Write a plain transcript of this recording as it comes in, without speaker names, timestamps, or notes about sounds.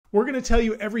We're going to tell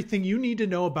you everything you need to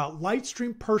know about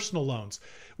LightStream personal loans.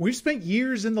 We've spent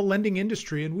years in the lending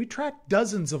industry and we track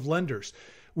dozens of lenders.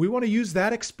 We want to use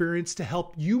that experience to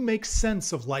help you make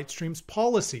sense of LightStream's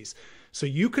policies so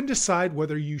you can decide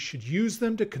whether you should use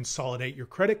them to consolidate your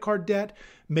credit card debt,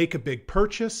 make a big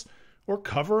purchase, or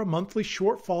cover a monthly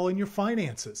shortfall in your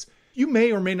finances. You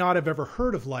may or may not have ever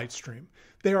heard of LightStream.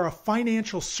 They are a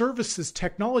financial services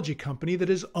technology company that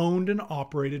is owned and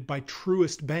operated by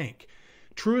Truist Bank.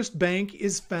 Truist Bank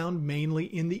is found mainly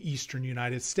in the eastern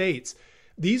United States.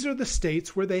 These are the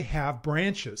states where they have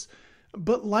branches.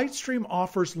 But LightStream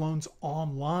offers loans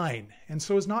online and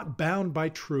so is not bound by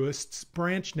Truist's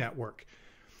branch network.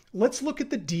 Let's look at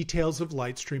the details of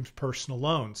LightStream's personal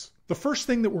loans. The first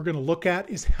thing that we're going to look at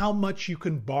is how much you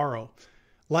can borrow.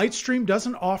 LightStream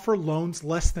doesn't offer loans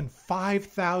less than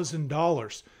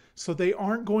 $5,000, so they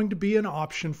aren't going to be an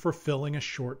option for filling a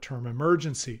short-term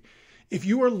emergency. If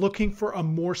you are looking for a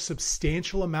more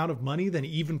substantial amount of money than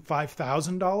even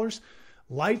 $5,000,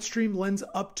 LightStream lends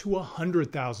up to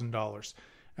 $100,000.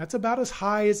 That's about as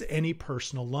high as any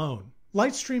personal loan.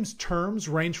 LightStream's terms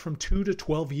range from 2 to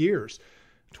 12 years.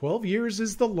 12 years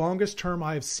is the longest term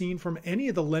I have seen from any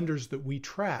of the lenders that we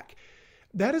track.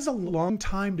 That is a long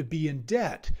time to be in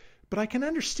debt, but I can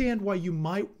understand why you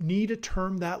might need a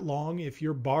term that long if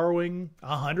you're borrowing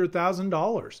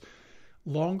 $100,000.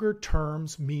 Longer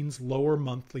terms means lower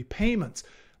monthly payments,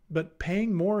 but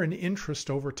paying more in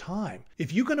interest over time.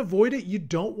 If you can avoid it, you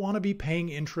don't want to be paying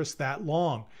interest that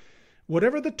long.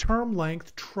 Whatever the term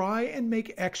length, try and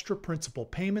make extra principal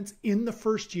payments in the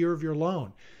first year of your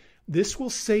loan. This will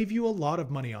save you a lot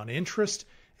of money on interest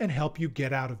and help you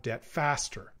get out of debt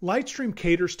faster. LightStream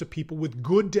caters to people with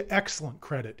good to excellent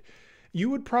credit. You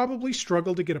would probably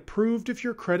struggle to get approved if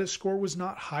your credit score was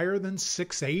not higher than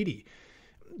 680.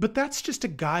 But that's just a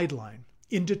guideline.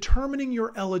 In determining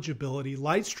your eligibility,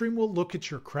 LightStream will look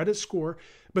at your credit score,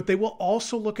 but they will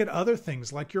also look at other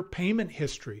things like your payment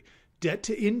history, debt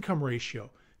to income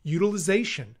ratio,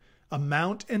 utilization,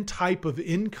 amount and type of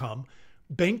income,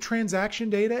 bank transaction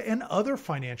data, and other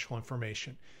financial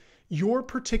information. Your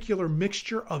particular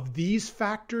mixture of these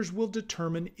factors will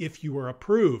determine if you are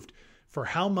approved, for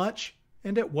how much,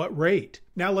 and at what rate.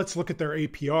 Now let's look at their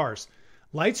APRs.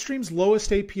 LightStream's lowest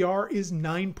APR is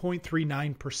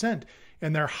 9.39%,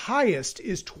 and their highest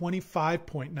is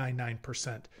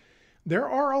 25.99%. There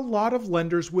are a lot of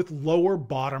lenders with lower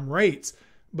bottom rates,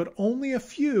 but only a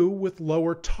few with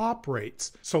lower top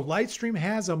rates, so LightStream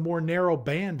has a more narrow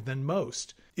band than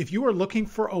most. If you are looking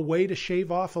for a way to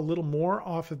shave off a little more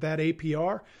off of that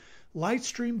APR,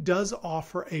 LightStream does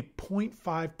offer a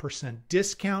 0.5%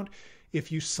 discount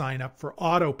if you sign up for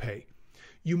autopay.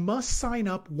 You must sign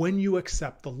up when you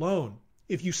accept the loan.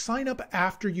 If you sign up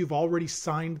after you've already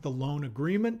signed the loan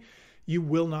agreement, you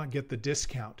will not get the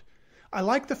discount. I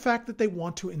like the fact that they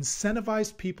want to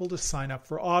incentivize people to sign up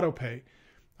for autopay.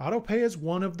 Autopay is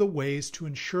one of the ways to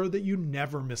ensure that you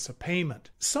never miss a payment.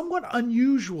 Somewhat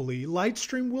unusually,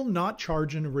 LightStream will not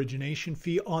charge an origination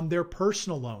fee on their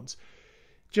personal loans.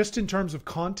 Just in terms of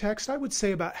context, I would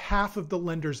say about half of the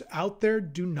lenders out there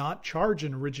do not charge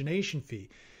an origination fee.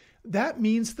 That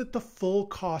means that the full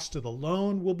cost of the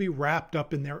loan will be wrapped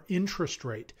up in their interest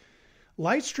rate.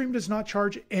 LightStream does not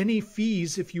charge any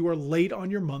fees if you are late on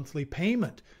your monthly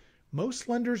payment. Most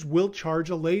lenders will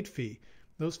charge a late fee.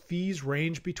 Those fees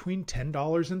range between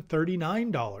 $10 and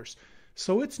 $39.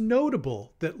 So it's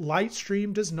notable that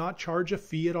LightStream does not charge a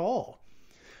fee at all.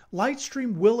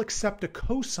 LightStream will accept a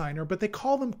cosigner, but they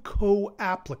call them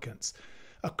co-applicants.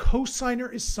 A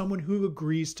cosigner is someone who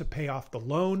agrees to pay off the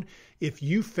loan if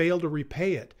you fail to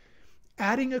repay it.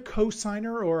 Adding a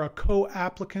cosigner or a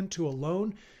co-applicant to a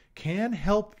loan can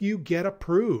help you get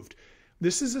approved.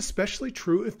 This is especially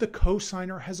true if the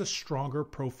cosigner has a stronger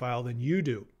profile than you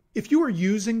do. If you are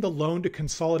using the loan to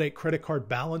consolidate credit card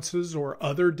balances or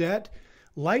other debt,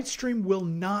 LightStream will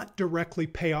not directly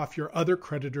pay off your other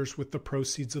creditors with the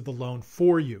proceeds of the loan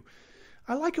for you.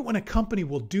 I like it when a company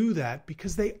will do that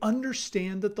because they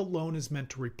understand that the loan is meant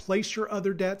to replace your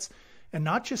other debts and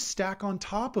not just stack on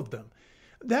top of them.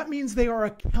 That means they are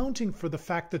accounting for the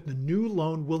fact that the new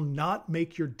loan will not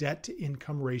make your debt to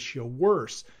income ratio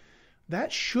worse.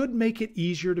 That should make it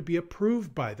easier to be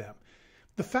approved by them.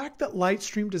 The fact that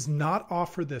LightStream does not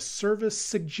offer this service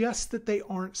suggests that they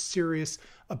aren't serious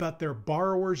about their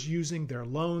borrowers using their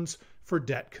loans for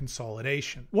debt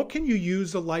consolidation. What can you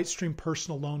use a LightStream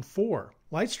personal loan for?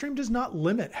 LightStream does not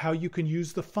limit how you can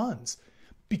use the funds.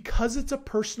 Because it's a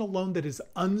personal loan that is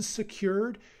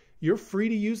unsecured, you're free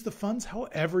to use the funds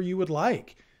however you would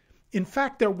like. In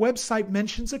fact, their website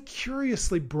mentions a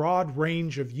curiously broad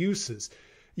range of uses.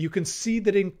 You can see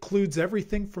that it includes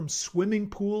everything from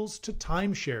swimming pools to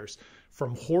timeshares,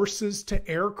 from horses to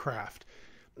aircraft.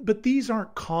 But these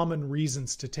aren't common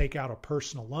reasons to take out a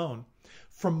personal loan.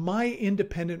 From my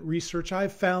independent research,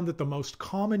 I've found that the most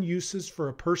common uses for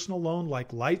a personal loan like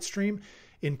LightStream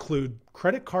include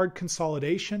credit card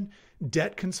consolidation,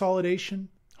 debt consolidation,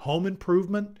 home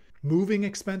improvement, moving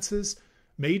expenses,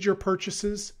 major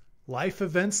purchases, life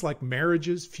events like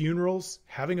marriages, funerals,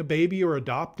 having a baby or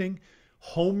adopting,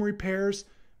 home repairs,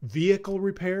 vehicle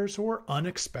repairs, or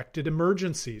unexpected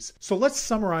emergencies. So let's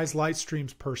summarize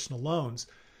LightStream's personal loans.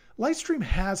 LightStream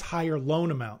has higher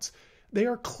loan amounts. They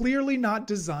are clearly not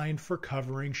designed for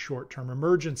covering short-term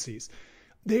emergencies.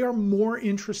 They are more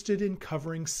interested in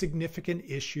covering significant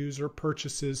issues or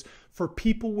purchases for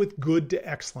people with good to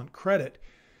excellent credit.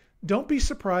 Don't be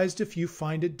surprised if you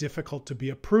find it difficult to be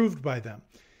approved by them.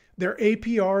 Their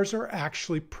APRs are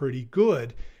actually pretty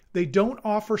good. They don't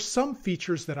offer some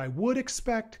features that I would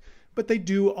expect, but they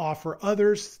do offer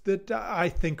others that I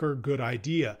think are a good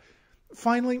idea.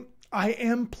 Finally, I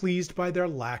am pleased by their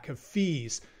lack of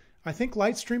fees. I think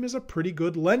LightStream is a pretty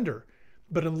good lender,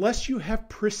 but unless you have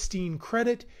pristine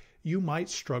credit, you might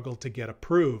struggle to get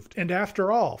approved. And after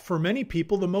all, for many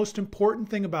people, the most important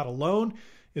thing about a loan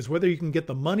is whether you can get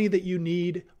the money that you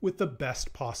need with the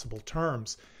best possible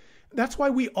terms. That's why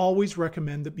we always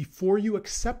recommend that before you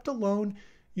accept a loan,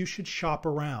 you should shop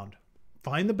around.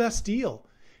 Find the best deal.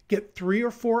 Get 3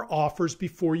 or 4 offers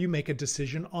before you make a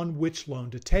decision on which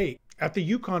loan to take. At the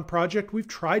Yukon Project, we've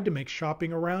tried to make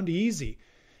shopping around easy.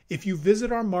 If you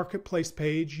visit our marketplace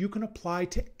page, you can apply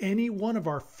to any one of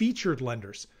our featured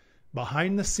lenders.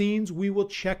 Behind the scenes, we will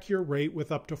check your rate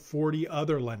with up to 40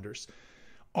 other lenders.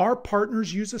 Our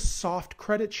partners use a soft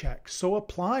credit check, so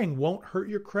applying won't hurt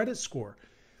your credit score.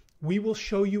 We will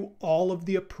show you all of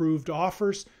the approved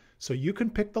offers so you can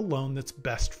pick the loan that's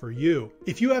best for you.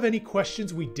 If you have any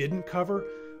questions we didn't cover,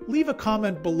 leave a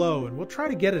comment below and we'll try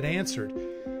to get it answered.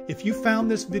 If you found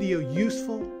this video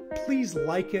useful, please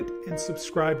like it and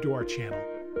subscribe to our channel.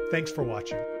 Thanks for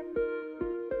watching.